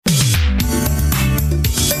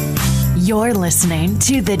You're listening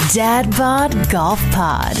to the Dad Bod Golf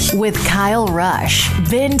Pod with Kyle Rush,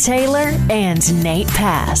 Ben Taylor, and Nate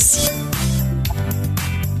Pass.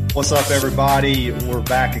 What's up, everybody? We're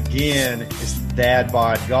back again. It's the Dad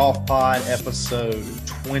Bod Golf Pod, episode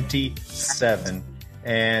 27.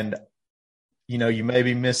 And, you know, you may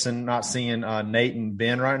be missing not seeing Nate and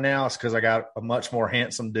Ben right now. It's because I got a much more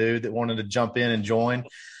handsome dude that wanted to jump in and join.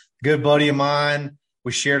 Good buddy of mine.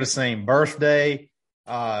 We share the same birthday.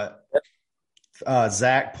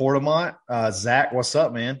 Zach Portamont. Zach, what's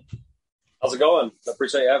up, man? How's it going? I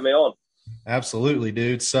appreciate you having me on. Absolutely,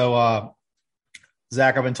 dude. So,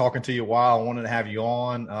 Zach, I've been talking to you a while. I wanted to have you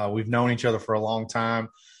on. We've known each other for a long time.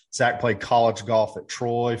 Zach played college golf at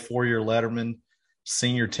Troy, 4-year Letterman,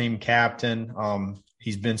 senior team captain.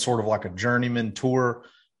 He's been sort of like a journeyman tour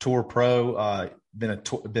pro, been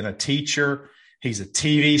a teacher. He's a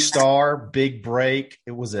TV star, big break.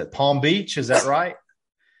 It was at Palm Beach. Is that right?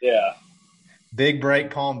 Yeah. Big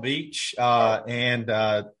break, Palm Beach,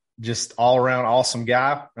 and just all around awesome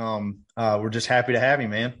guy. We're just happy to have you,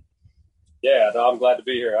 man. Yeah, no, I'm glad to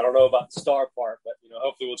be here. I don't know about the star part, but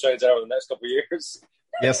hopefully we'll change that over the next couple of years.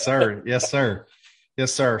 Yes, sir. Yes, sir.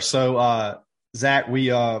 Yes, sir. So, Zach, we,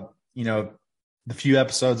 the few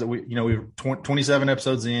episodes that we're 27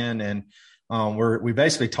 episodes in, and we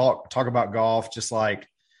basically talk about golf just like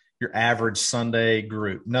your average Sunday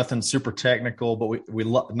group. Nothing super technical, but we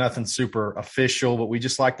nothing super official, but we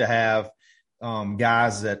just like to have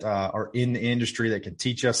guys that are in the industry that can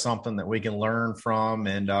teach us something that we can learn from.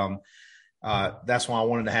 And that's why I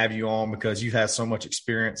wanted to have you on, because you've had so much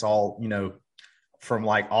experience from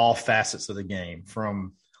like all facets of the game,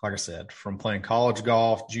 from, like I said, from playing college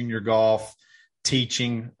golf, junior golf,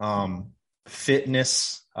 teaching,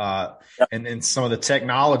 fitness, and then some of the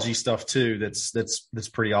technology stuff too. That's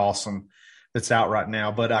pretty awesome. That's out right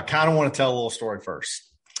now. But I kind of want to tell a little story first.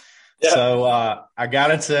 Yeah. So I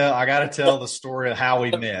gotta tell the story of how we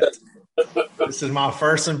met. This is my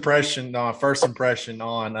first impression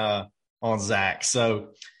on Zach. So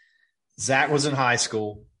Zach was in high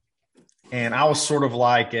school, and I was sort of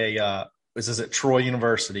like this is at Troy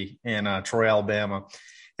University in Troy, Alabama,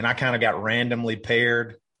 and I kind of got randomly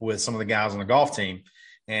paired with some of the guys on the golf team.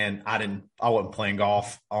 And I wasn't playing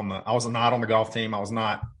golf I was not on the golf team. I was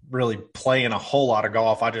not really playing a whole lot of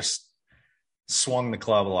golf. I just swung the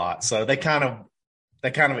club a lot. So they kind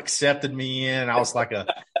of accepted me in. I was like a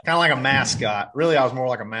mascot. Really, I was more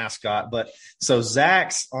like a mascot. But so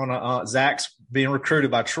Zach's being recruited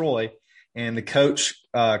by Troy, and the coach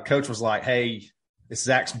was like, "Hey, it's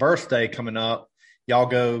Zach's birthday coming up. Y'all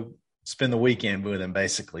go spend the weekend with him,"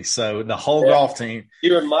 basically. So the whole golf team.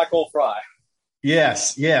 You and Michael Fry.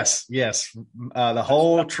 Yes. The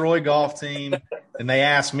whole Troy golf team, and they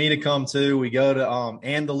asked me to come too. We go to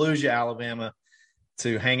Andalusia, Alabama,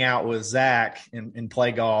 to hang out with Zach and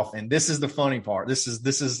play golf. And this is the funny part. This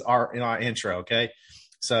is our intro. Okay,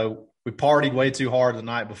 so we partied way too hard the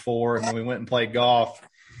night before, and then we went and played golf.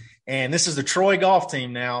 And this is the Troy golf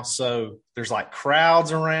team now. So there's like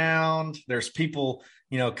crowds around. There's people,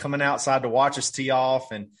 coming outside to watch us tee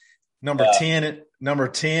off. And number 10 and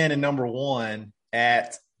number 1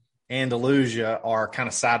 at Andalusia are kind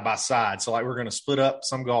of side by side. So like we're going to split up,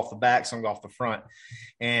 some go off the back, some go off the front.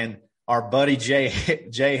 And our buddy Jay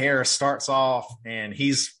Harris starts off, and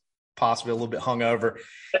he's possibly a little bit hungover,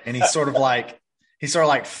 and he sort of like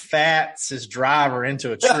fats his driver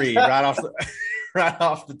into a tree right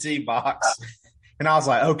off the tee box. And I was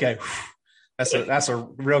like, okay, that's a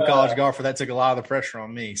real college golfer. That took a lot of the pressure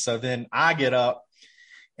on me. So then I get up,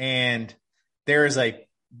 and there is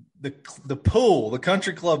the pool, the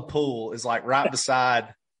country club pool is like right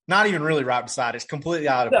beside, not even really right beside, it's completely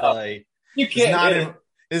out of play. You can't.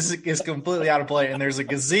 It's completely out of play. And there's a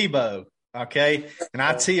gazebo. Okay. And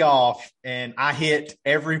I tee off, and I hit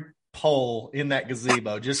every pole in that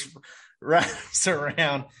gazebo, just right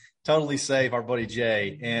around, totally save our buddy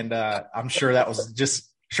Jay. And I'm sure that was just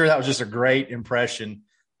a great impression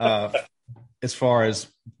as far as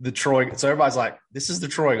the Troy. So everybody's like, "This is the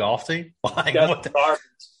Troy golf team." Like, what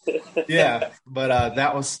yeah, but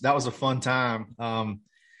that was a fun time.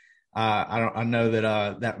 I know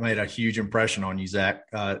that that made a huge impression on you, Zach.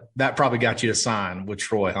 That probably got you to sign with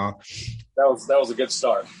Troy, huh? That was a good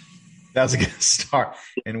start. That was a good start,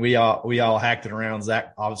 and we all hacked it around.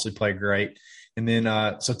 Zach obviously played great, and then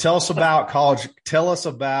so tell us about college. Tell us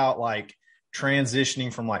about like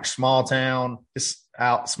transitioning from like small town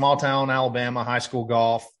Alabama high school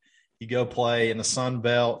golf. You go play in the Sun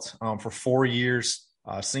Belt for 4 years,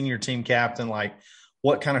 senior team captain. Like,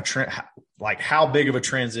 what kind of how big of a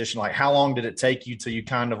transition? Like, how long did it take you till you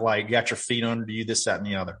kind of like got your feet under you, this, that, and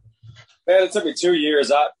the other? Man, it took me 2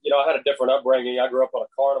 years. I had a different upbringing. I grew up on a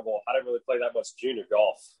carnival. I didn't really play that much junior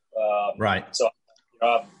golf. Right. So,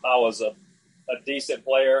 I was a decent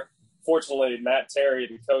player. Fortunately, Matt Terry,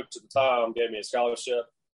 the coach at the time, gave me a scholarship.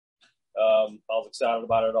 I was excited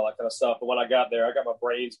about it, all that kind of stuff. But when I got there, I got my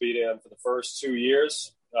brains beat in for the first 2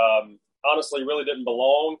 years. Honestly, really didn't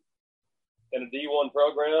belong in a D1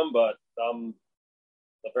 program, but I'm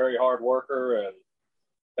a very hard worker and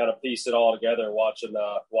kind of pieced it all together watching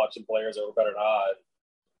players that were better than I.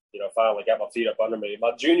 And, finally got my feet up under me.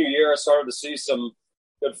 My junior year, I started to see some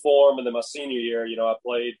good form. And then my senior year, I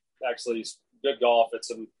played actually good golf at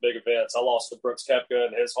some big events. I lost to Brooks Koepka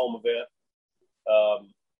in his home event.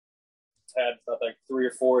 Had, I think, 3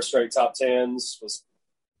 or 4 straight top tens, was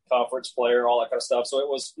conference player, all that kind of stuff. So it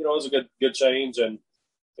was a good change, and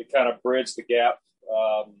it kind of bridged the gap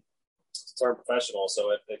to turn professional.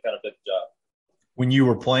 So it kind of did the job. When you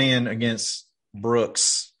were playing against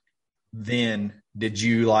Brooks, then did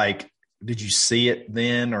you see it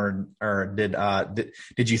then, or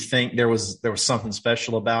did you think there was something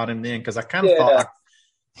special about him then? Because I kind of thought,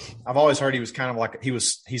 I've always heard he was kind of like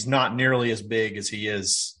he's not nearly as big as he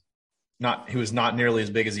is. He was not nearly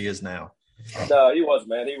as big as he is now. No, he was,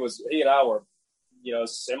 man. He and I were,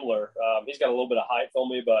 similar. He's got a little bit of height on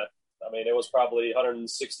me, but I mean, it was probably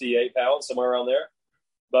 168 pounds, somewhere around there.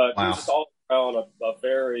 But wow. He was just all around a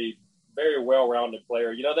very, very well-rounded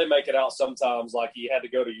player. They make it out sometimes like he had to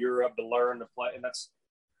go to Europe to learn to play, and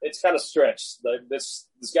it's kind of stretched. This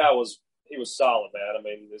guy was solid, man. I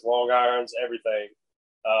mean, his long irons, everything.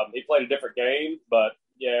 He played a different game, but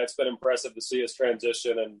yeah, it's been impressive to see his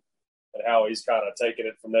transition and how he's kind of taken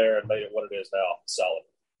it from there and made it what it is now. Solid.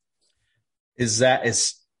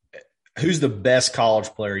 Who's the best college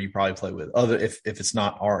player you probably played with? If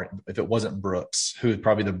it wasn't Brooks, who is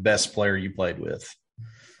probably the best player you played with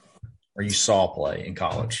or you saw play in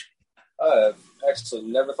college? I actually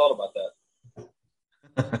never thought about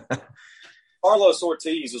that. Carlos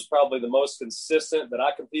Ortiz was probably the most consistent that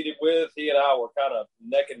I competed with. He and I were kind of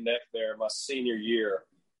neck and neck there my senior year.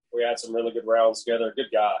 We had some really good rounds together.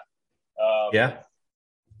 Good guy.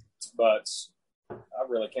 But I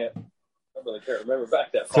really can't remember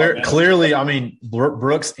back that far. Clearly, I mean,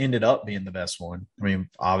 Brooks ended up being the best one. I mean,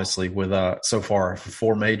 obviously with so far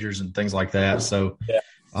 4 majors and things like that. So yeah,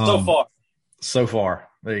 so far.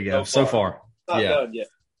 There you go. So far. Not done yet.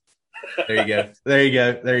 There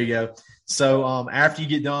you go. So after you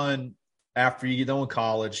get done with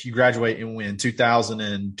college, you graduate in when?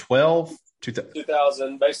 2012.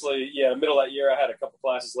 2000, basically, yeah, middle of that year, I had a couple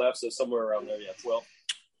classes left, so somewhere around there, 12.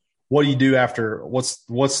 What do you do after? What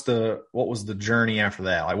was the journey after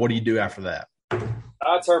that? Like, what do you do after that?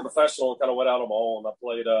 I turned professional and kind of went out on my own. I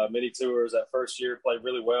played mini tours that first year, played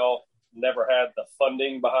really well. Never had the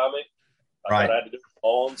funding behind me. I had to do it on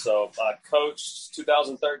my own, so I coached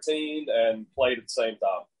 2013 and played at the same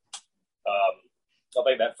time. I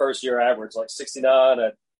think that first year averaged like 69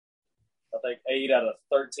 at, I think, 8 out of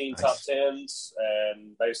 13 top tens,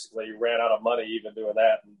 and basically ran out of money even doing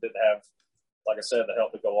that and didn't have, like I said, the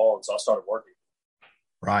help to go on. So I started working.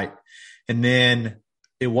 Right. And then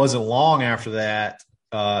it wasn't long after that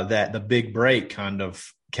that the big break kind of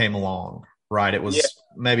came along, right? It was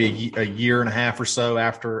maybe a year and a half or so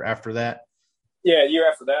after that. Yeah, a year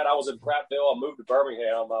after that, I was in Prattville. I moved to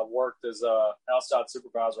Birmingham. I worked as an outside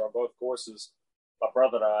supervisor on both courses. My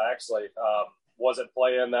brother and I actually wasn't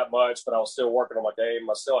playing that much, but I was still working on my game.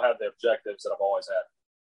 I still had the objectives that I've always had.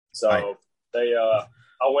 So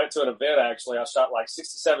I went to an event, actually. I shot like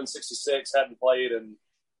 67, 66, hadn't played in,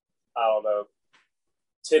 I don't know,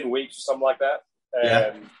 10 weeks or something like that.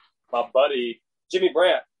 And my buddy, Jimmy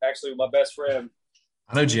Brandt, actually my best friend.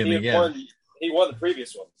 I know Jimmy, he won the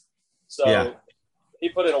previous one. So he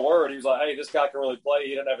put in a word. He was like, hey, this guy can really play.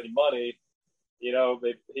 He didn't have any money.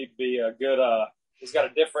 He'd be a good he's got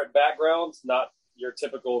a different background, not your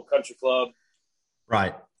typical country club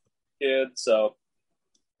kid. So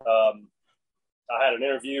I had an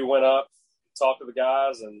interview, went up, talked to the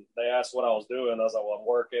guys, and they asked what I was doing. I was like, well, I'm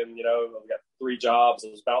working. I've got 3 jobs. I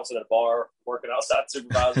was bouncing at a bar, working outside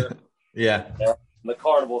supervisor. And the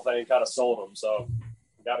carnival thing kind of sold them, so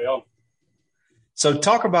got me on. So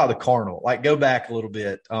talk about the carnival. Like, go back a little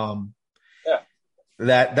bit.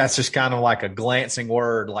 That's just kind of like a glancing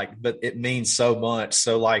word, but it means so much.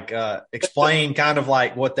 So explain kind of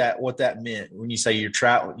like what that meant when you say you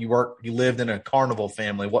lived in a carnival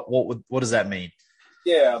family. What does that mean?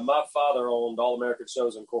 Yeah, my father owned All American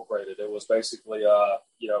Shows Incorporated. It was basically, a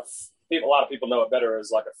lot of people know it better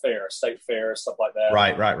as like a fair, state fair, stuff like that.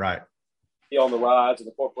 Right. He owned the rides and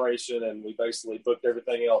the corporation, and we basically booked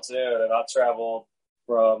everything else in. And I traveled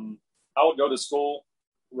I would go to school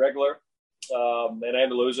regular. in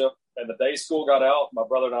Andalusia. And the day school got out, my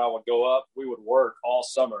brother and I would go up. We would work all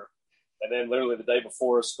summer. And then literally the day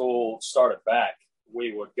before school started back,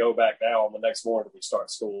 we would go back down the next morning we start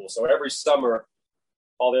school. So every summer,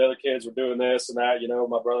 all the other kids were doing this and that.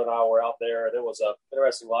 My brother and I were out there, and it was an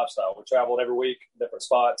interesting lifestyle. We traveled every week, different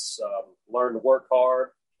spots, learned to work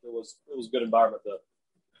hard. It was a good environment to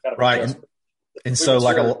kind of right. And so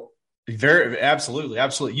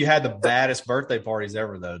absolutely. You had the baddest birthday parties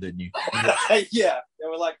ever, though, didn't you? Yeah,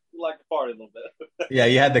 we like to party a little bit. Yeah,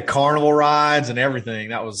 you had the carnival rides and everything.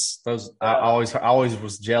 That was those. Yeah. I always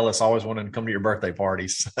was jealous. I always wanted to come to your birthday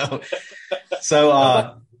parties.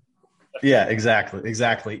 So yeah,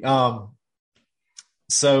 exactly.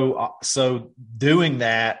 So doing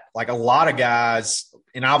that, like a lot of guys,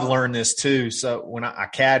 and I've learned this too. So when I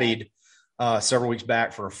caddied several weeks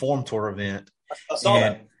back for a Form Tour event, I saw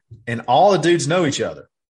that. And all the dudes know each other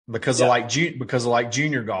because of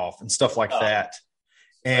junior golf and stuff like that.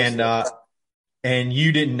 And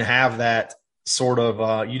you didn't have that sort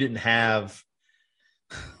of you didn't have,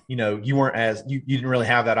 you didn't really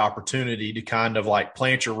have that opportunity to kind of like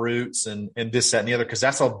plant your roots and this, that, and the other, because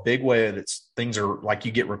that's a big way that things are like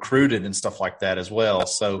you get recruited and stuff like that as well.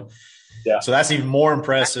 So so that's even more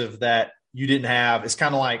impressive that you didn't have. It's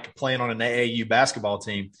kind of like playing on an AAU basketball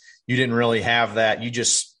team. You didn't really have that.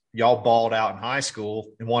 Y'all balled out in high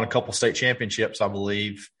school and won a couple state championships, I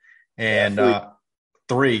believe, and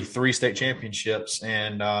three state championships.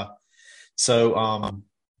 And so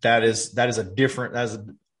that is a different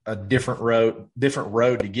road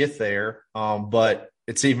to get there. But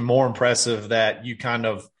it's even more impressive that you kind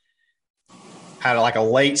of had like a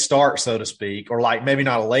late start, so to speak, or like maybe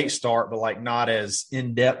not a late start, but like not as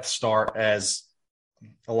in-depth start as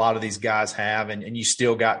a lot of these guys have. And you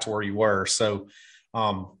still got to where you were. So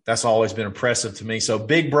that's always been impressive to me. So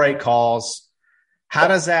big break calls. How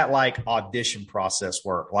does that like audition process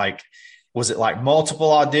work? Like, was it like multiple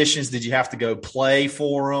auditions? Did you have to go play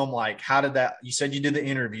for them? Like, how did that? You said you did the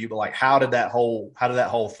interview, but like, how did that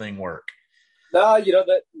whole thing work? No,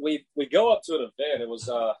 that we go up to an event. It was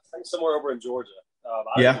I think somewhere over in Georgia.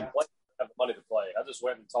 I didn't have the money to play. I just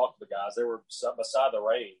went and talked to the guys. They were beside the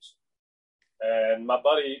range. And my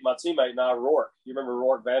teammate and I, Rourke, you remember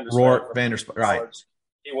Rourke Vanderspark? Right.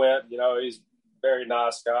 He went, he's a very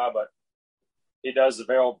nice guy, but he does the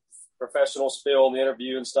very professional spiel in the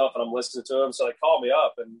interview and stuff, and I'm listening to him. So they call me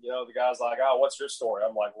up, and, the guy's like, oh, what's your story?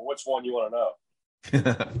 I'm like, well, which one you want to know?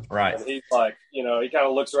 Right. And he's like, he kind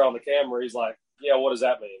of looks around the camera. He's like, yeah, what does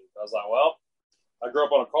that mean? I was like, well, I grew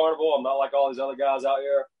up on a carnival. I'm not like all these other guys out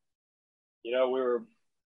here. We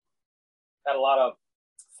had a lot of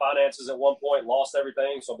finances at one point, lost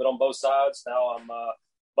everything, so I've been on both sides. Now I'm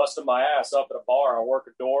busting my ass up at a bar. I work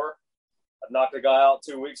a door. I knocked a guy out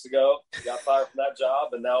 2 weeks ago, got fired from that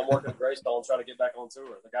job, and now I'm working at Greystone trying to get back on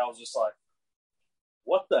tour. The guy was just like,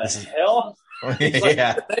 what the hell?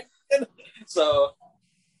 Yeah. So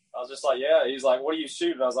I was just like, yeah. He's like, what are you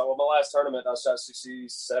shooting? I was like, well, my last tournament, I shot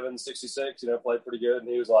 67, 66, played pretty good. And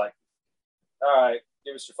he was like, all right,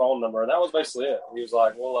 give us your phone number. And that was basically it. He was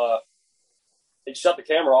like, well, he shut the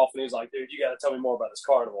camera off, and he was like, dude, you got to tell me more about this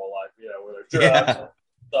carnival. Like, where they're drugs and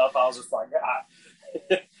stuff. I was just like, God.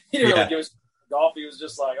 He didn't really give us golf. He was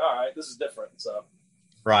just like, all right, this is different. So,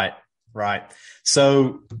 right.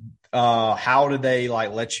 So, how did they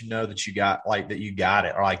like let you know that you got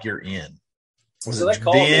it, or like you're in? Was it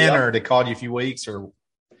then, or they called you a few weeks, or?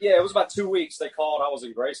 Yeah, it was about 2 weeks. They called. I was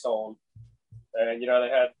in Greystone, and they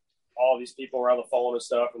had all these people around the phone and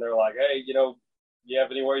stuff, and they were like, hey, you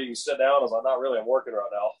have anywhere you can sit down? I was like, not really. I'm working right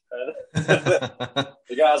now. And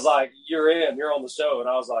the guy's like, you're on the show, and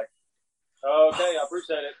I was like, okay, I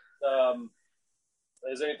appreciate it.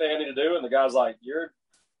 Is there anything I need to do? And the guy's like, you're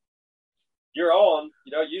on.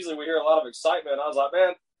 Usually we hear a lot of excitement. I was like,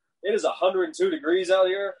 man, it is 102 degrees out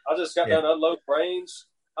here. I just got done unload range.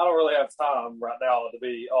 I don't really have time right now to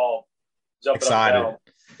be all jumping excited. Up and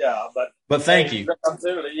down. Yeah, but thank you.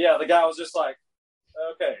 Yeah, the guy was just like,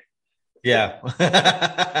 okay. Yeah.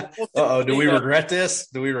 Uh-oh, do we regret this?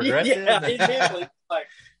 this? Yeah, immediately like,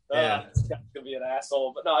 this guy's gonna be an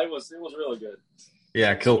asshole. But no, it was really good.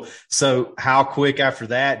 Yeah, cool. So how quick after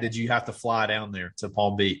that did you have to fly down there to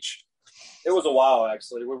Palm Beach? It was a while,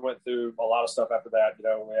 actually. We went through a lot of stuff after that. We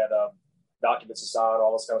had documents to sign,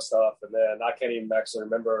 all this kind of stuff. And then I can't even actually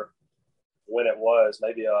remember when it was,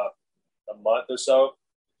 maybe a month or so.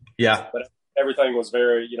 Yeah. But everything was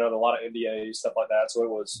very, a lot of NDAs, stuff like that. So it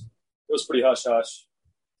was pretty hush-hush.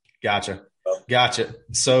 Gotcha.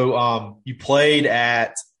 So you played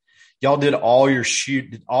at – y'all did all your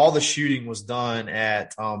all the shooting was done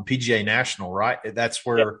at PGA National, right? That's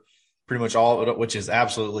where pretty much all of it, which is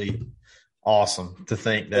absolutely awesome to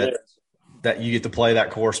think that you get to play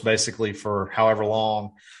that course basically for however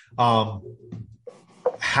long.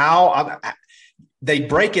 They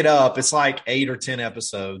break it up. It's like 8 or 10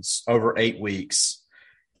 episodes over 8 weeks.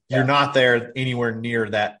 You're not there anywhere near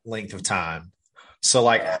that length of time. So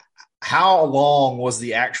like, how long is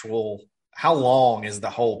the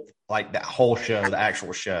whole, like that whole show, the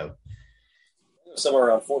actual show? Somewhere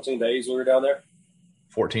around 14 days we were down there.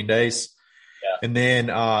 14 days. Yeah. And then,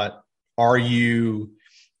 are you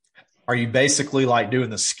basically like doing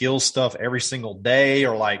the skill stuff every single day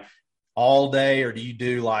or like all day, or do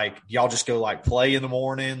y'all just go like play in the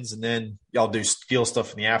mornings and then y'all do skill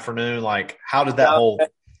stuff in the afternoon? Like, how did that whole?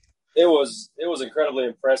 It was incredibly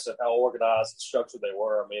impressive how organized and structured they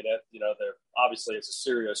were. I mean, they're obviously it's a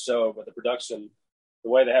serious show, but the production, the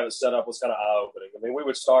way they have it set up was kind of eye opening. I mean, we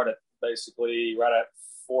would start at basically right at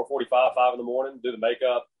 4:45, 5 in the morning, do the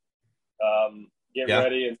makeup, get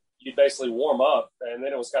ready, and you'd basically warm up. And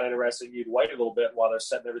then it was kind of interesting. You'd wait a little bit while they're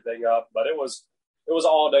setting everything up, but it was an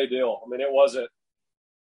all day deal. I mean, it wasn't,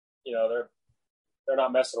 they're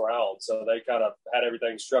not messing around. So they kind of had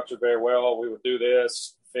everything structured very well. We would do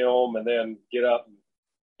this, film, and then get up. And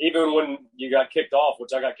even when you got kicked off,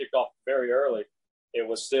 which I got kicked off very early, it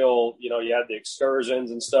was still, you had the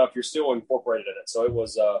excursions and stuff. You're still incorporated in it. So it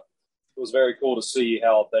was very cool to see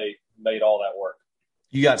how they made all that work.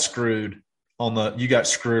 You got screwed on the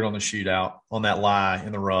shootout on that lie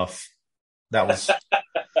in the rough. That was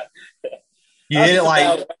you hit it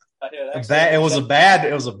like bad. It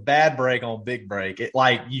was a bad break on big break. It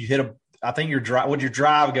like you hit I think your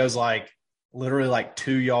drive goes like literally like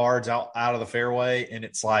 2 yards out of the fairway, and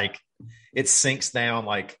it's like it sinks down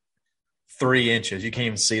like 3 inches. You can't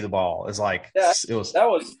even see the ball. It's like it was.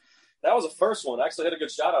 That was the first one. I actually hit a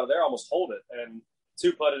good shot out of there, almost hold it, and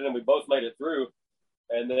 2-putted, and we both made it through.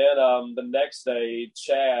 And then the next day,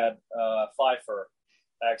 Chad Pfeiffer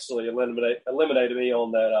actually eliminated me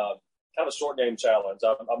on that kind of short game challenge.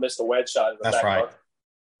 I missed a wedge shot. That's right.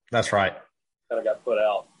 That's right. Kind of got put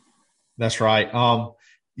out. That's right.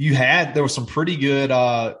 There was some pretty good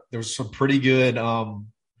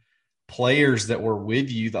players that were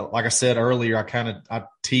with you. Like I said earlier, I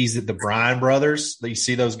teased it, the Bryan brothers. You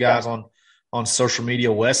see those guys on social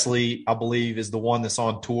media. Wesley, I believe, is the one that's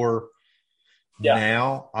on tour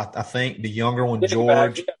now. I think the younger one,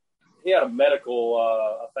 George. He had a medical,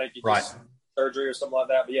 I think surgery or something like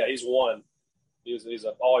that. But yeah, he's won. He was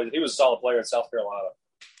a solid player in South Carolina.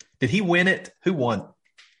 Did he win it? Who won?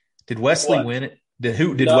 Did Wesley win it?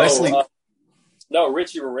 Wesley? No,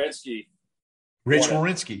 Richie Wierenski. Rich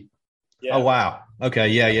Wierenski. Yeah. Oh wow. Okay.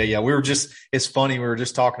 Yeah. It's funny. We were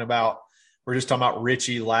just talking about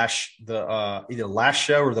Richie either last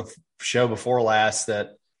show or the show before last,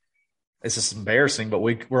 that it's just embarrassing, but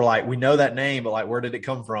we're like, we know that name, but like, where did it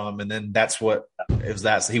come from? And then that's what it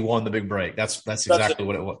was. He won the big break. That's exactly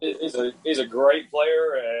what it was. He's a great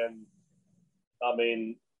player. And I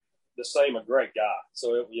mean, the same, a great guy.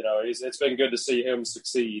 So, it's been good to see him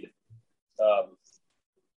succeed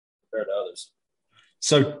compared to others.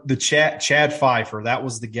 So the Chad Pfeiffer, that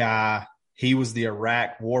was the guy. He was the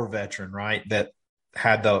Iraq war veteran, right? That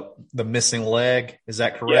had the missing leg. Is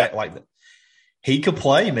that correct? Yeah. He could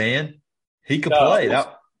play, man. He could play.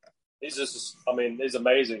 He's just, he's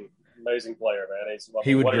amazing player, man.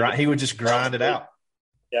 He would just grind it out.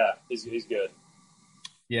 Yeah, he's good.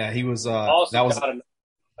 Yeah, he was.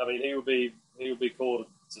 He would be cool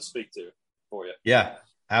to speak to for you. Yeah,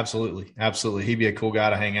 absolutely. He'd be a cool guy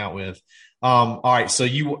to hang out with. All right, so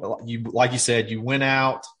you like you said, you went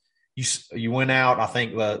out. You went out. I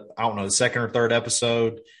think the second or third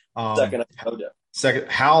episode. Second episode. Yeah. Second.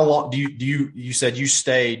 How long do you? You said you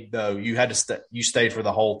stayed though. You had to stay. You stayed for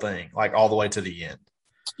the whole thing, like all the way to the end.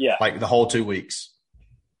 Yeah. Like the whole 2 weeks.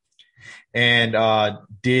 And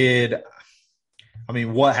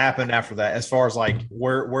what happened after that? As far as like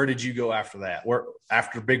where did you go after that? Where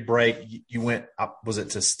after big break you went? Was it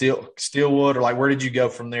to Steelwood, or like where did you go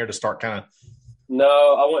from there to start kind of? No,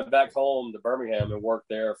 I went back home to Birmingham and worked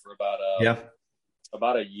there for about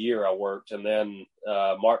a year. I worked, and then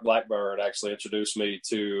Mark Blackburn actually introduced me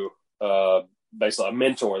to basically a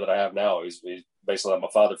mentor that I have now. He's basically like my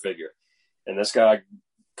father figure. And this guy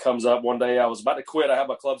comes up one day. I was about to quit. I had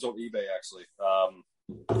my clubs on eBay actually.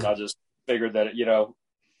 I just figured that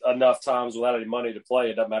enough times without any money to play,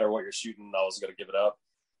 it doesn't matter what you're shooting, I was going to give it up.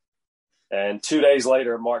 And 2 days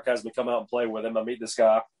later, Mark has me come out and play with him. I meet this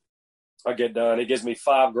guy. I get done. He gives me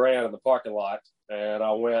 $5,000 in the parking lot. And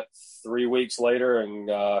I went 3 weeks later and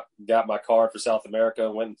got my card for South America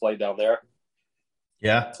and went and played down there.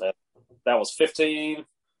 Yeah. And that was 15.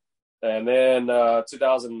 And then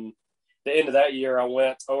 2000, the end of that year, I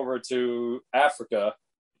went over to Africa,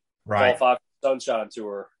 Right. qualified for the Sunshine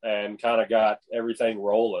Tour, and kind of got everything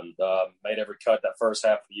rolling. Made every cut that first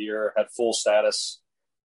half of the year, had full status,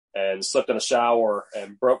 and slipped in a shower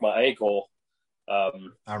and broke my ankle. I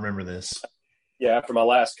remember this. Yeah, after my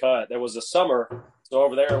last cut, there was a summer. So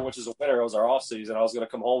over there, which is a winter, it was our off season. I was going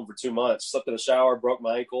to come home for 2 months. Slipped in a shower, broke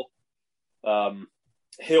my ankle,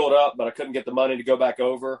 healed up, but I couldn't get the money to go back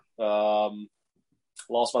over.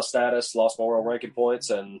 Lost my status, lost my world ranking points,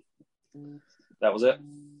 and that was it.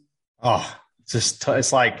 Oh,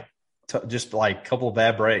 it's like just like a couple of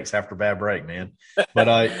bad breaks after bad break, man.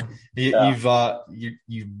 But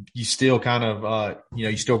you still kind of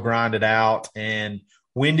you still grind it out. And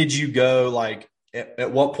when did you go? Like,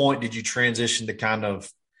 at what point did you transition to kind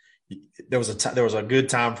of? There was a good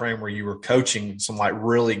time frame where you were coaching some like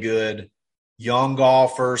really good young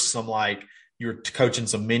golfers, some like you were coaching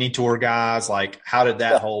some mini tour guys. Like, how did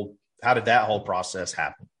that whole process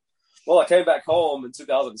happen? Well, I came back home in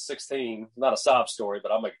 2016. Not a sob story,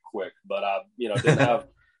 but I'll make it quick. But I, didn't have.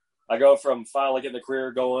 I go from finally getting a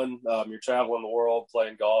career going. You're traveling the world,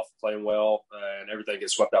 playing golf, playing well, and everything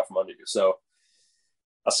gets swept out from under you. So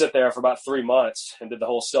I sit there for about 3 months and did the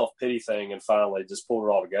whole self-pity thing, and finally just pulled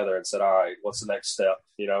it all together and said, all right, what's the next step?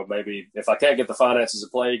 Maybe if I can't get the finances to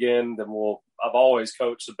play again, then I've always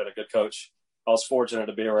coached and been a good coach. I was fortunate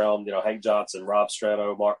to be around, Hank Johnson, Rob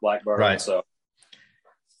Strano, Mark Blackburn. Right. So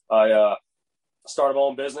I started my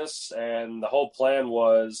own business, and the whole plan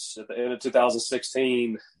was at the end of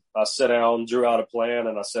 2016, I sat down, drew out a plan,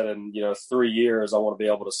 and I said in 3 years, I want to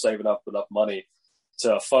be able to save enough money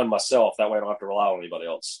to fund myself. That way I don't have to rely on anybody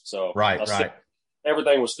else. So right.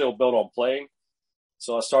 Everything was still built on playing.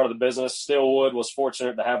 So I started the business. Steelwood was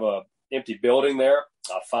fortunate to have a empty building there.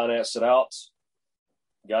 I financed it out,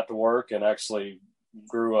 got to work, and actually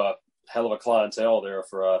grew a hell of a clientele there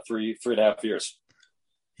for 3.5 years.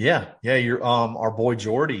 Yeah. You're our boy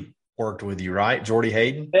Jordy worked with you, right? Jordy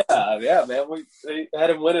Hayden. Yeah, man. We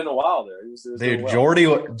hadn't win in a while there. He was Dude,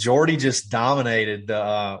 well. Jordy just dominated.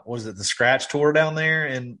 Was it the Scratch Tour down there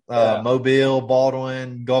in Mobile,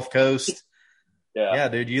 Baldwin, Gulf Coast? Yeah,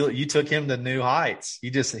 dude. You took him to new heights. He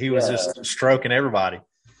was just stroking everybody.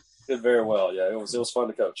 Did very well. Yeah, it was fun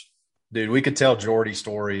to coach. Dude, we could tell Jordy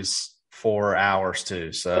stories for hours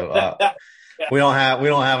too. So. We don't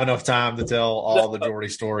have enough time to tell all the Jordy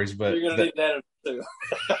stories, but you're gonna need that too.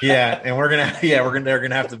 Yeah, and they're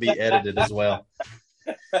gonna have to be edited as well.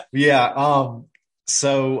 Yeah.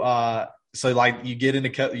 So like you get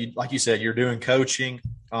into like you said, you're doing coaching.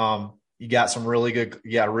 You got really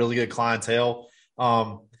good clientele.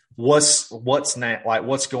 What's now? Like,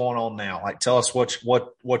 what's going on now? Like, tell us what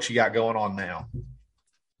you got going on now.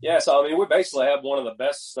 Yeah, so we basically have one of the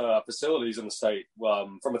best facilities in the state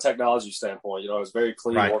from a technology standpoint. It was very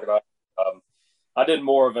clean, right. Organized. I did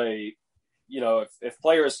more of a, if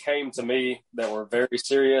players came to me that were very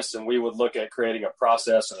serious, and we would look at creating a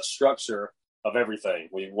process and a structure of everything.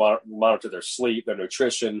 We monitor their sleep, their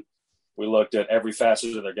nutrition. We looked at every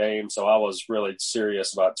facet of their game. So I was really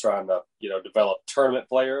serious about trying to, develop tournament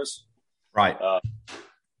players. Right.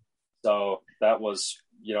 So that was.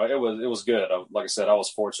 It was good. Like I said, I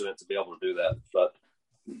was fortunate to be able to do that. But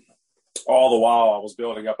all the while, I was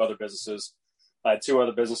building up other businesses. I had 2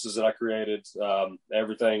 other businesses that I created.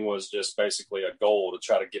 Everything was just basically a goal to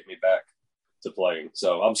try to get me back to playing.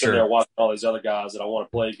 So I'm sitting there watching all these other guys that I want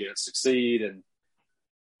to play against succeed, and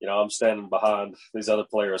I'm standing behind these other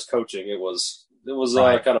players coaching. It was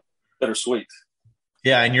right. Kind of bittersweet.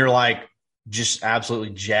 Yeah, and you're like just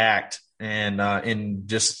absolutely jacked and in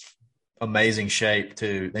just amazing shape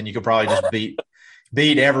too. Then you could probably just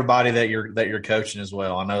beat everybody that you're coaching as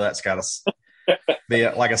well. I know that's got to be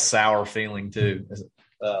like a sour feeling too.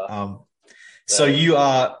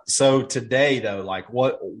 So today though, like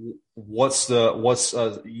what's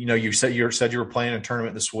you said you were playing a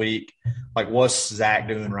tournament this week. Like, what's Zach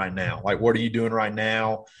doing right now? Like, what are you doing right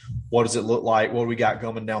now? What does it look like? What do we got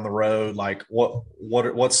coming down the road? Like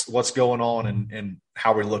what's going on and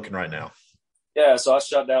how we're looking right now? Yeah, so I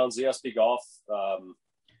shut down ZSP Golf,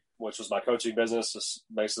 which was my coaching business. Just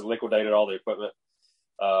basically liquidated all the equipment.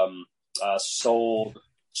 I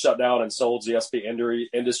shut down and sold ZSP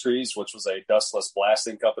Industries, which was a dustless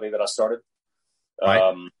blasting company that I started.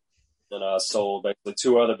 Right. And I sold basically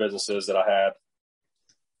 2 other businesses that I had.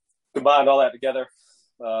 Combined all that together.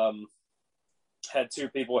 Had 2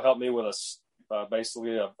 people help me with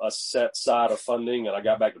basically a set side of funding, and I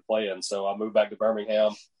got back to playing. So I moved back to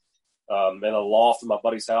Birmingham. In a loft in my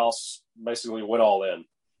buddy's house, basically went all in.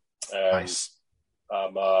 And, nice.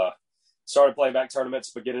 Started playing back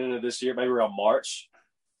tournaments beginning of this year, maybe around March,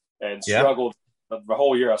 and struggled the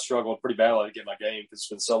whole year I struggled pretty badly to get my game because it's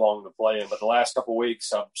been so long to play in. But the last couple of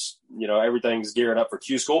weeks, everything's gearing up for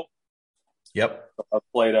Q School. Yep. I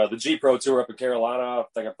played the G Pro Tour up in Carolina. I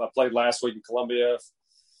think I played last week in Columbia.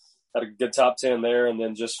 Had a good top 10 there, and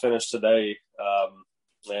then just finished today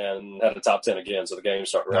and had a top 10 again. So the game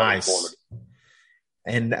started rolling for me.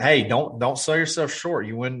 And hey, don't sell yourself short.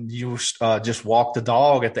 You just walk the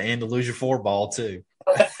dog at the Andalusia 4-ball too.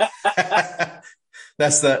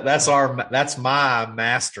 That's my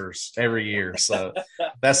Masters every year. So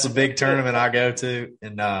that's the big tournament I go to,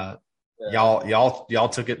 and y'all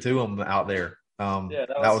took it to them out there. That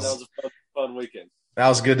was a fun weekend. That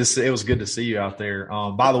was good to see. It was good to see you out there.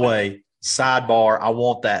 By the way, sidebar, I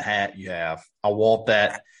want that hat you have. I want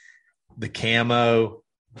the camo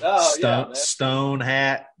stone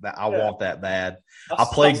hat. I want that bad. I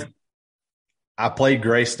played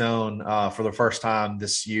Greystone for the first time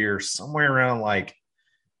this year, somewhere around like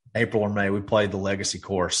April or May. We played the Legacy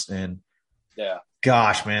course, and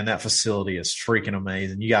gosh, man, that facility is freaking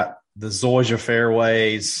amazing. You got the Zoysia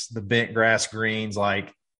fairways, the bent grass greens.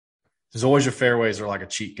 Like Zoysia fairways are like a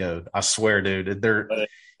cheat code. I swear, dude.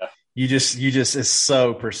 You just it's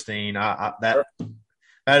so pristine. That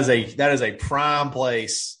is a prime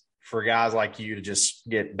place for guys like you to just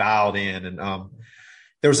get dialed in. And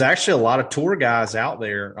there was actually a lot of tour guys out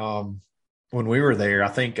there when we were there. I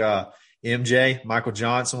think MJ, Michael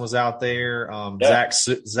Johnson was out there. Zach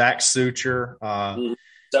Sucher.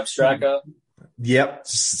 Zep Straka. Yep.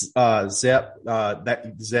 Zeb,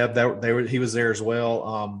 he was there as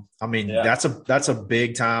well. That's a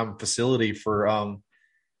big time facility for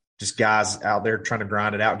just guys out there trying to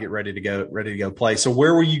grind it out, get ready to go play. So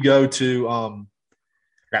where will you go to? I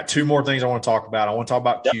got two more things I want to talk about. I want to talk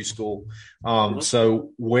about Q School.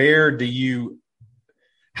 So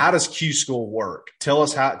how does Q School work? Tell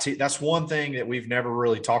us that's one thing that we've never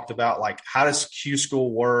really talked about. Like, how does Q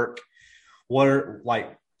School work? What are,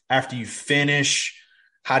 like, after you finish,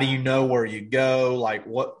 how do you know where you go? Like,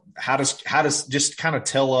 how does just kind of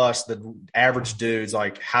tell us, the average dudes,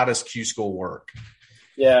 like, how does Q School work?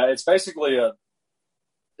 Yeah, it's basically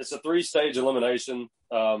it's a 3-stage elimination,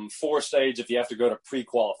 4-stage if you have to go to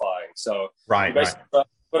pre-qualifying. So you basically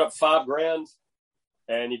put up $5,000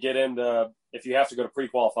 and you get into, if you have to go to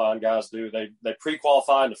pre-qualifying, guys do, they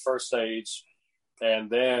pre-qualify in the first stage.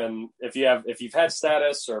 And then if you've had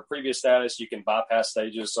status or previous status, you can bypass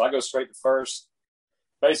stages. So I go straight to first.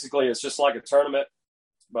 Basically, it's just like a tournament,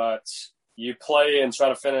 but you play and try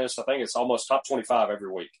to finish. I think it's almost top 25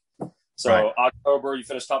 every week. So October, you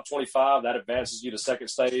finish top 25. That advances you to second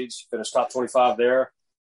stage. Finish top 25 there.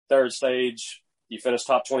 Third stage, you finish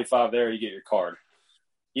top 25 there. You get your card.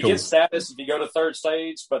 You get status if you go to third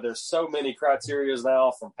stage, but there's so many criterias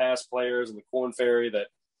now from past players and the Corn Ferry that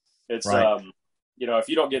it's if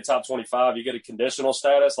you don't get top 25, you get a conditional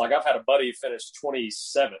status. Like, I've had a buddy finish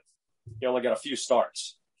 27th. He only got a few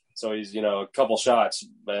starts. So he's, a couple shots,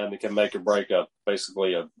 man, that can make or break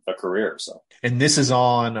basically a career. So, and this is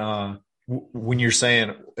on when you're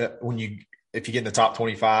saying if you get in the top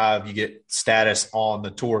 25, you get status on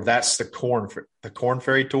the tour. That's the Corn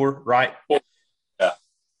Ferry Tour, right? Yeah.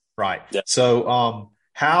 Right. Yeah. So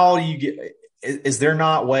how do you get – is there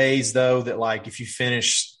not ways, though, that, like, if you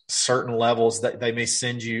finish certain levels that they may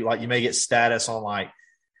send you – like, you may get status on, like,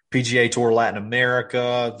 PGA Tour Latin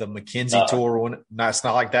America, the McKenzie Tour? It's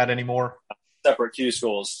not like that anymore? Separate Q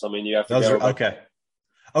schools. I mean, you have to go – okay.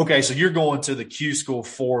 Okay, so you're going to the Q School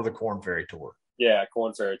for the Corn Ferry Tour. Yeah,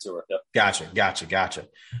 Corn Ferry Tour. Yep. Gotcha.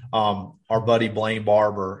 Our buddy Blaine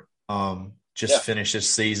Barber finished this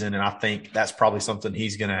season, and I think that's probably something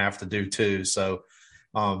he's going to have to do too. So,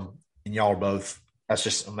 and y'all are both – that's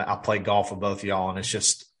just – I play golf with both of y'all, and it's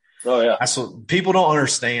just – that's what people don't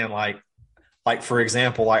understand. Like, for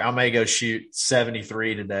example, like, I may go shoot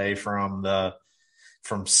 73 today from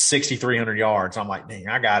 6,300 yards. I'm like, dang,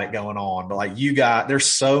 I got it going on. But, like, there's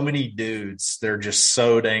so many dudes. They're just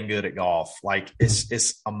so dang good at golf. Like,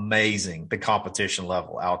 it's amazing, the competition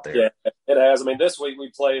level out there. Yeah, it has. I mean, this week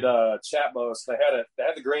we played Chatmos. They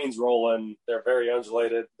had the greens rolling. They're very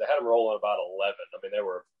undulated. They had them rolling about 11. I mean,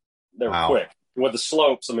 they were quick. With the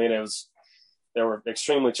slopes, I mean, they were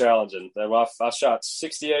extremely challenging. I shot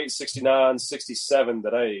 68, 69, 67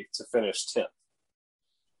 today to finish 10th.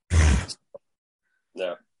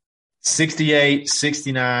 Yeah. 68,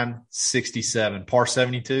 69, 67. Par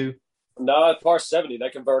 72? No, par 70. They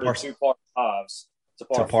converted two par 5s to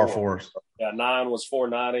par 4s. Yeah, 9 was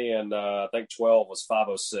 490, and I think 12 was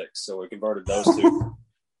 506. So we converted those two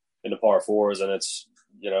into par 4s, and it's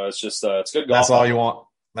just it's good golf.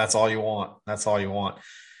 That's all you want.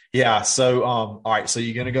 Yeah. So, all right. So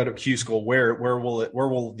you're going to go to Q school. Where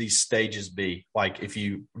will these stages be? Like, if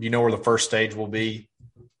you know where the first stage will be?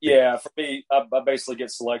 Yeah, for me, I basically get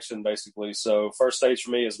selection basically. So first stage for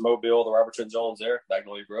me is Mobile, the Robert Trent Jones there,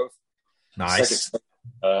 Magnolia Grove. Nice. Second stage,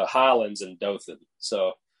 Highlands and Dothan.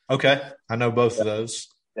 So okay, I know both of those.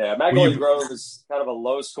 Yeah, Magnolia Grove is kind of a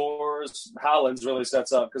low scores. Highlands really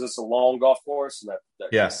sets up because it's a long golf course, and that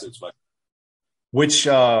yeah. suits my. Which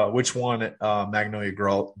one at Magnolia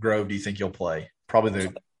Grove do you think you'll play? Probably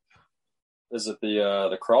the. Is it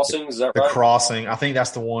the Crossings? Is that right? The Crossing. I think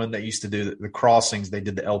that's the one that used to do the Crossings. They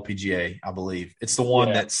did the LPGA, I believe. It's the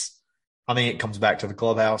one that's. I think it comes back to the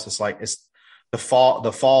clubhouse. It's like it's the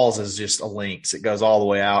falls is just a links. It goes all the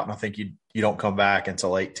way out, and I think you don't come back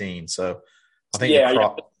until 18. So I think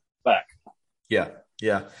back. Yeah,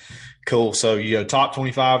 cool. So you go top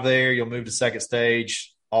 25 there. You'll move to second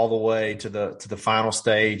stage all the way to the final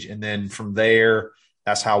stage, and then from there,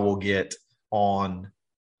 that's how we'll get on.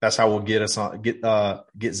 That's how we'll get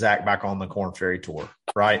Zach back on the Korn Ferry Tour,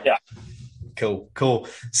 right? Yeah. Cool.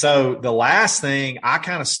 So the last thing I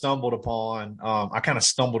kind of stumbled upon,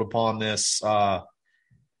 this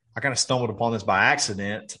by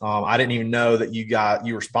accident. I didn't even know that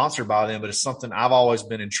you were sponsored by them, but it's something I've always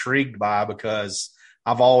been intrigued by because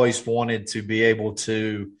I've always wanted to be able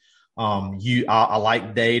to, I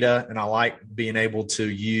like data and I like being able to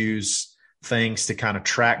use things to kind of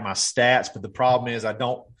track my stats. But the problem is I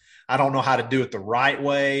don't know how to do it the right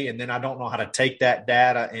way. And then I don't know how to take that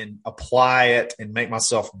data and apply it and make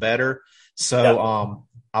myself better. So,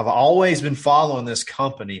 I've always been following this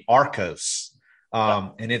company, Arccos.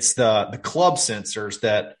 And it's the club sensors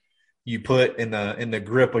that you put in the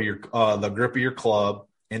grip of your club.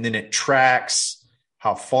 And then it tracks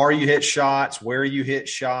how far you hit shots, where you hit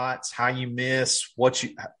shots, how you miss,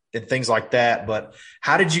 and things like that. But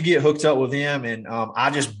how did you get hooked up with them? And I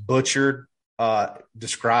just butchered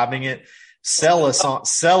describing it. Sell us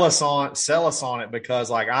on it because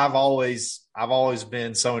like I've always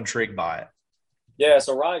been so intrigued by it. Yeah,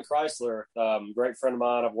 so Ryan Chrysler, great friend of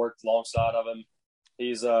mine. I've worked alongside of him.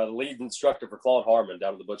 He's the lead instructor for Claude Harmon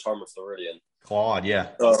down at the Butch Harmon Floridian. Claude, yeah.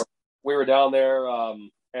 So we were down there,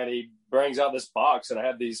 and he brings out this box, and I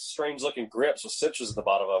had these strange-looking grips with citrus at the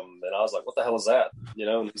bottom of them. And I was like, what the hell is that?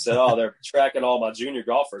 And he said, they're tracking all my junior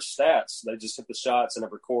golfers' stats. They just hit the shots, and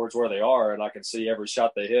it records where they are, and I can see every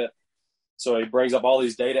shot they hit. So he brings up all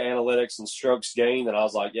these data analytics and strokes gained, and I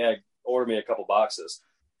was like, yeah, order me a couple boxes.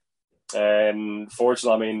 And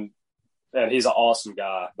fortunately, and he's an awesome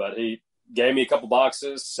guy, but he gave me a couple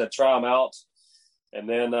boxes, said try them out. And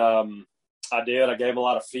then I did. I gave them a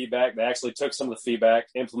lot of feedback. They actually took some of the feedback,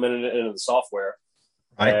 implemented it into the software,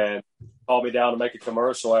 and called me down to make a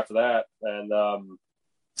commercial after that. And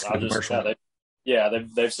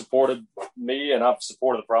they've supported me, and I've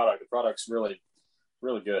supported the product. The product's really,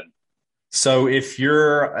 really good. So if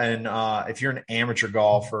you're an amateur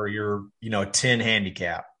golfer, you're a 10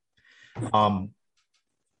 handicap.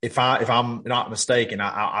 If I'm not mistaken,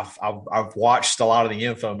 I've watched a lot of the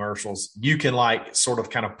infomercials. You can like sort of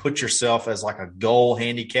kind of put yourself as like a goal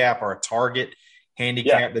handicap or a target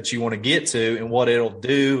handicap that you want to get to. And what it'll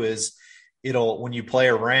do is when you play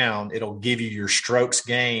around, it'll give you your strokes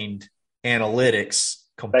gained analytics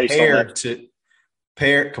compared to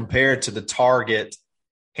the target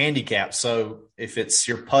handicap. So if it's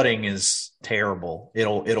your putting is terrible,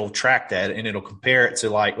 it'll track that and it'll compare it to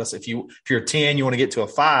like, let's say if you're a 10, you want to get to a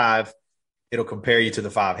 5, it'll compare you to the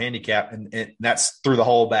 5 handicap. And that's through the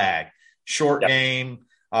whole bag, short game,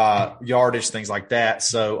 yardage, things like that.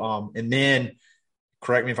 So, and then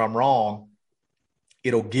correct me if I'm wrong,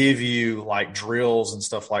 it'll give you like drills and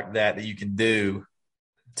stuff like that you can do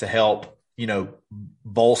to help,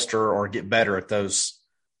 bolster or get better at those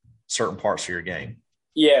certain parts of your game.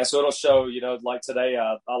 Yeah, so it'll show, like today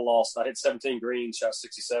I hit 17 greens, shot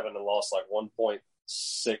 67 and lost like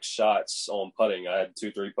 1.6 shots on putting. I had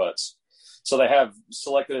 2-3 putts. So they have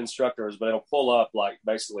selected instructors, but it'll pull up like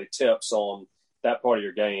basically tips on that part of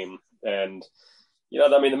your game. And,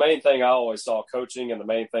 the main thing I always saw coaching and the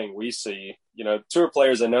main thing we see, tour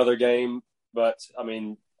players, they know their game, but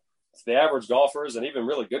the average golfers and even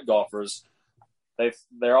really good golfers,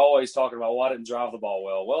 they're always talking about, I didn't drive the ball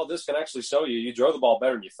well. Well, this can actually show you drove the ball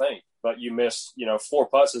better than you think, but you missed, 4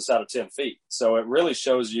 putts inside of 10 feet. So it really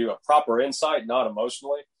shows you a proper insight, not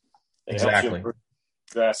emotionally. And it helps you improve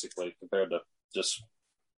drastically compared to just.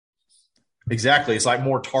 Exactly. It's like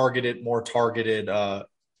more targeted,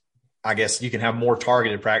 I guess you can have more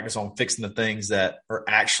targeted practice on fixing the things that are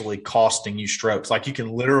actually costing you strokes. Like you can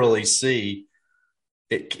literally see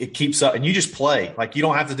it keeps up and you just play. Like you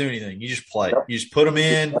don't have to do anything. You just play. You just put them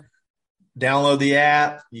in, download the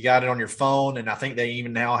app. You got it on your phone, and I think they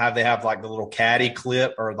even now have like the little caddy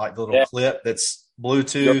clip or like the little clip that's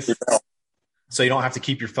Bluetooth, so you don't have to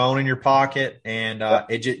keep your phone in your pocket, and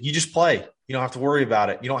you just play. You don't have to worry about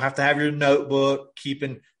it. You don't have to have your notebook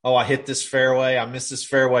keeping, I hit this fairway, I missed this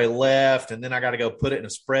fairway left, and then I got to go put it in a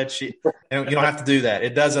spreadsheet. And you don't have to do that.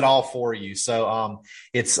 It does it all for you. So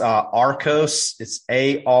it's Arccos. It's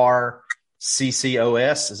ARCCOS.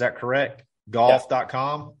 Is that correct?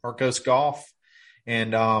 Golf.com, Arccos Golf.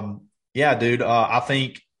 And dude, I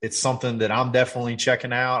think it's something that I'm definitely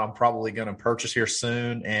checking out. I'm probably going to purchase here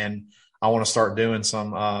soon, and I want to start doing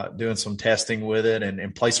some testing with it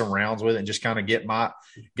and play some rounds with it and just kind of get my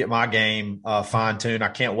game fine tuned. I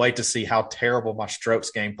can't wait to see how terrible my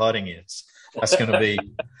strokes game putting is. That's gonna be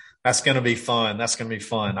fun. That's gonna be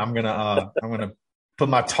fun. I'm gonna put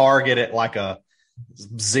my target at like a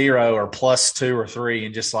 0 or +2 or 3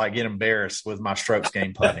 and just like get embarrassed with my strokes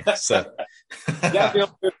game putting. So you gotta be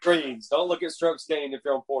on good greens. Don't look at strokes gained if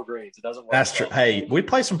you're on poor greens. It doesn't work. That's true. Hey, we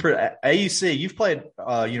play some pretty AUC. You've played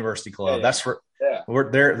University Club. Yeah. That's for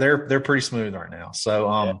they're pretty smooth right now.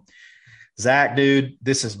 So Zach, dude,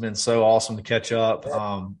 this has been so awesome to catch up.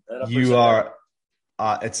 You are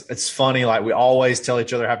it's funny, like we always tell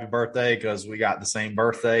each other happy birthday because we got the same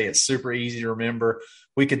birthday. It's super easy to remember.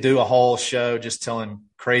 We could do a whole show just telling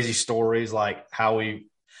crazy stories like how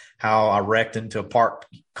I wrecked into a parked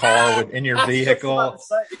car in your vehicle.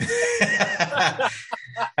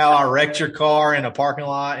 How I wrecked your car in a parking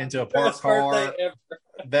lot into a parked car.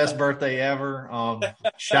 Best birthday ever.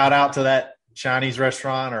 Shout out to that Chinese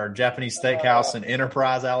restaurant or Japanese steakhouse in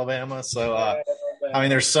Enterprise, Alabama. So,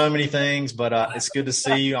 there's so many things, but it's good to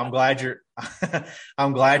see you. I'm glad you're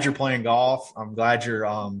playing golf. I'm glad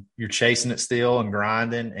you're chasing it still and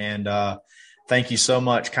grinding. And thank you so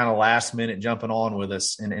much, kind of last minute jumping on with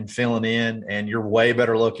us and filling in. And you're way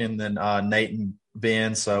better looking than Nate and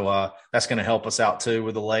Ben. So that's going to help us out too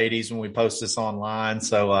with the ladies when we post this online.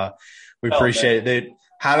 So we appreciate it, dude.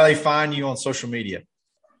 How do they find you on social media?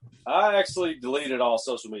 I actually deleted all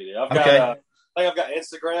social media. I think I've got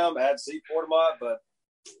Instagram at Z Portamont, but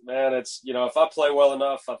man, it's, if I play well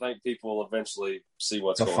enough, I think people will eventually see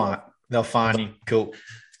what's going on. They'll find you. Cool.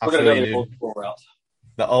 We're going to go the old school route.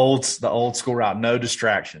 The old school route. No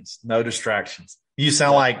distractions. You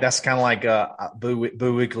sound like that's kind of like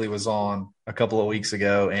Boo Weekly was on a couple of weeks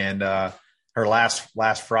ago, and her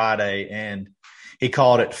last Friday, and he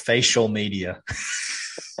called it facial media.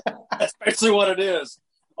 That's basically what it is.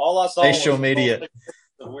 All I saw facial was media.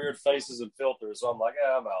 The weird faces and filters. So I'm like,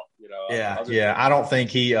 I'm out. I don't think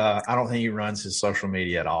he runs his social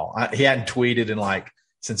media at all. He hadn't tweeted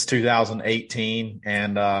since 2018,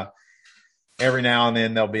 and every now and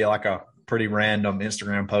then there'll be like a pretty random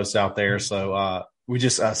Instagram post out there. So I'll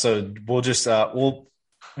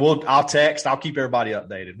text. I'll keep everybody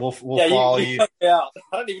updated. We'll follow you. Yeah,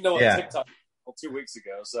 I didn't even know what TikTok was 2 weeks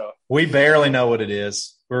ago. So we barely know what it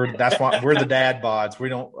is. That's why we're the dad bods. We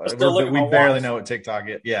barely know what TikTok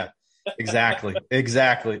is. Yeah, exactly.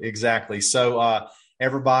 So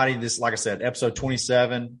everybody, this, like I said, episode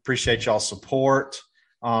 27. Appreciate y'all's support.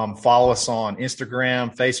 Follow us on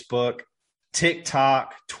Instagram, Facebook,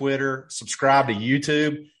 TikTok, Twitter. Subscribe to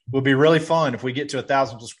YouTube. It would be really fun if we get to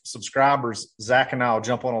 1,000 subscribers. Zach and I will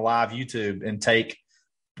jump on a live YouTube and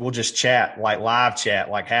we'll just chat, like live chat,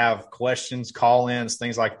 like have questions, call-ins,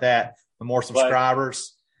 things like that. The more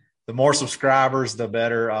subscribers, the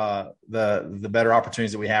better the better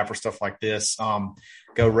opportunities that we have for stuff like this.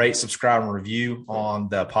 Go rate, subscribe, and review on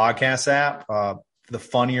the podcast app. The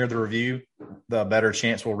funnier the review, the better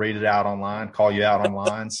chance we'll read it out online, call you out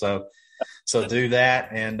online. So do that,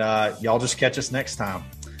 and y'all just catch us next time.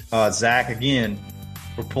 Zach, again,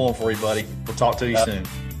 we're pulling for you, buddy. We'll talk to you soon.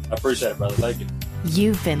 I appreciate it, brother. Thank you.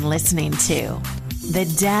 You've been listening to the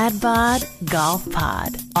Dad Bod Golf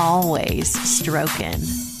Pod. Always stroking.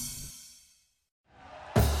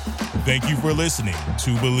 Thank you for listening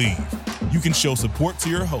to Believe. You can show support to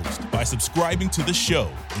your host by subscribing to the show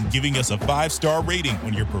and giving us a 5-star rating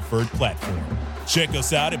on your preferred platform. Check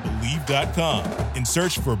us out at Believe.com and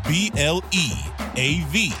search for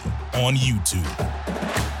BLEAV on YouTube.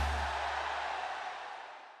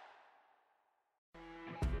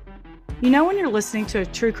 You know when you're listening to a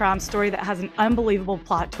true crime story that has an unbelievable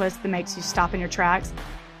plot twist that makes you stop in your tracks?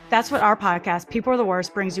 That's what our podcast, People Are the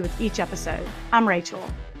Worst, brings you with each episode. I'm Rachel.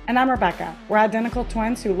 And I'm Rebecca. We're identical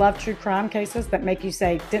twins who love true crime cases that make you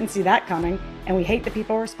say, didn't see that coming, and we hate the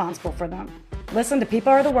people responsible for them. Listen to People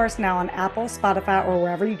Are the Worst now on Apple, Spotify, or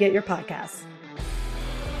wherever you get your podcasts.